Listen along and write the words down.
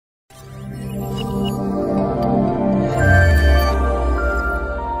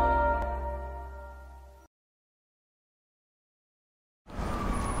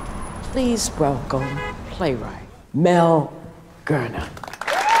Please welcome playwright Mel Gurner.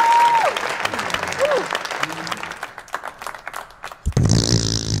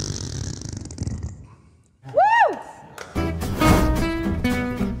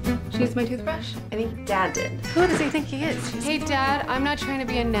 Use my toothbrush? I think Dad did. Who does he think he is? Hey, Dad, I'm not trying to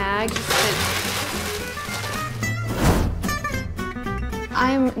be a nag, but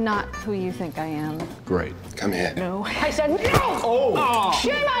I'm not who you think I am. Great. Come here. No. I said no! Oh!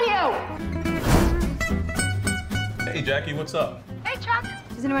 Shame on you! Hey, Jackie, what's up? Hey, Chuck.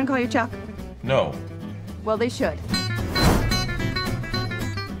 Does anyone call you Chuck? No. Well, they should.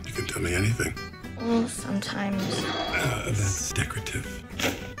 You can tell me anything. Sometimes. That's decorative.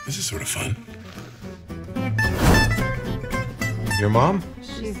 This is sort of fun. Your mom?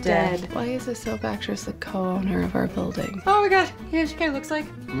 She's dead. Why is a soap actress the co-owner of our building? Oh my God, yeah, she kind of looks like.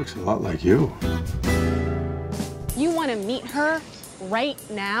 Looks a lot like you. You want to meet her right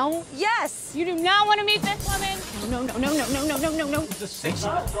now? Yes! You do not want to meet this woman? No. Just say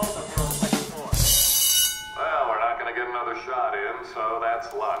something. Well, we're not going to get another shot in, so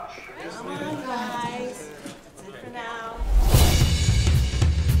that's lunch. Come on, guys. That's it for now.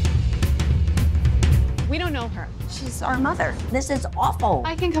 We don't know her. She's our mother. This is awful.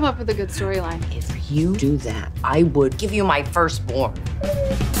 I can come up with a good storyline. If you do that, I would give you my firstborn.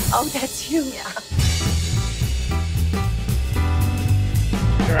 Oh, that's you. Yeah.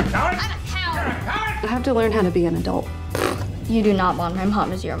 You're a coward? I'm a coward. You're a coward! I have to learn how to be an adult. You do not want my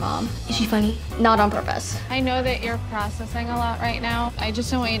mom as your mom. Is she funny? Not on purpose. I know that you're processing a lot right now. I just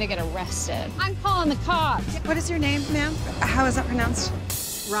don't want you to get arrested. I'm calling the cops. What is your name, ma'am? How is that pronounced?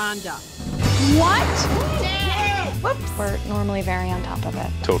 Rhonda. What? Whoops. We're normally very on top of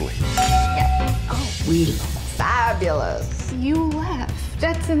it. Totally. We look fabulous. You left.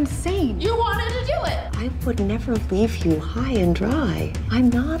 That's insane. You wanted to do it. I would never leave you high and dry. I'm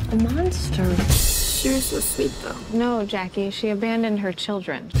not a monster. You're so sweet, though. No, Jackie, she abandoned her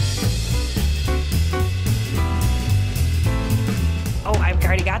children. Oh, I've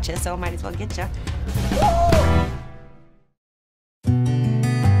already got you, so I might as well get you.